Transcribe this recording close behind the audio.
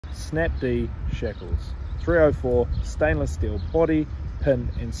Snap D Shackles. 304 stainless steel body, pin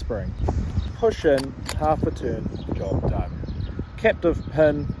and spring. Push in, half a turn, job done. Captive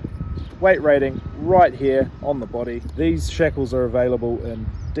pin, weight rating right here on the body. These shackles are available in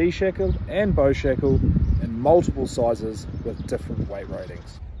D shackle and bow shackle in multiple sizes with different weight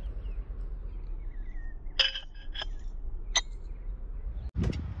ratings.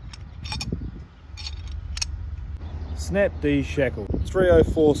 Snap D Shackle.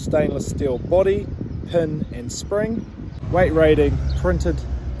 304 stainless steel body, pin and spring. Weight rating printed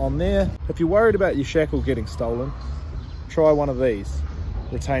on there. If you're worried about your shackle getting stolen, try one of these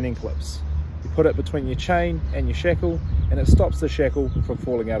retaining clips. You put it between your chain and your shackle and it stops the shackle from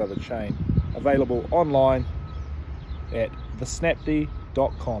falling out of the chain. Available online at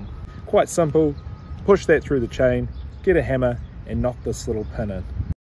thesnapd.com. Quite simple. Push that through the chain, get a hammer and knock this little pin in.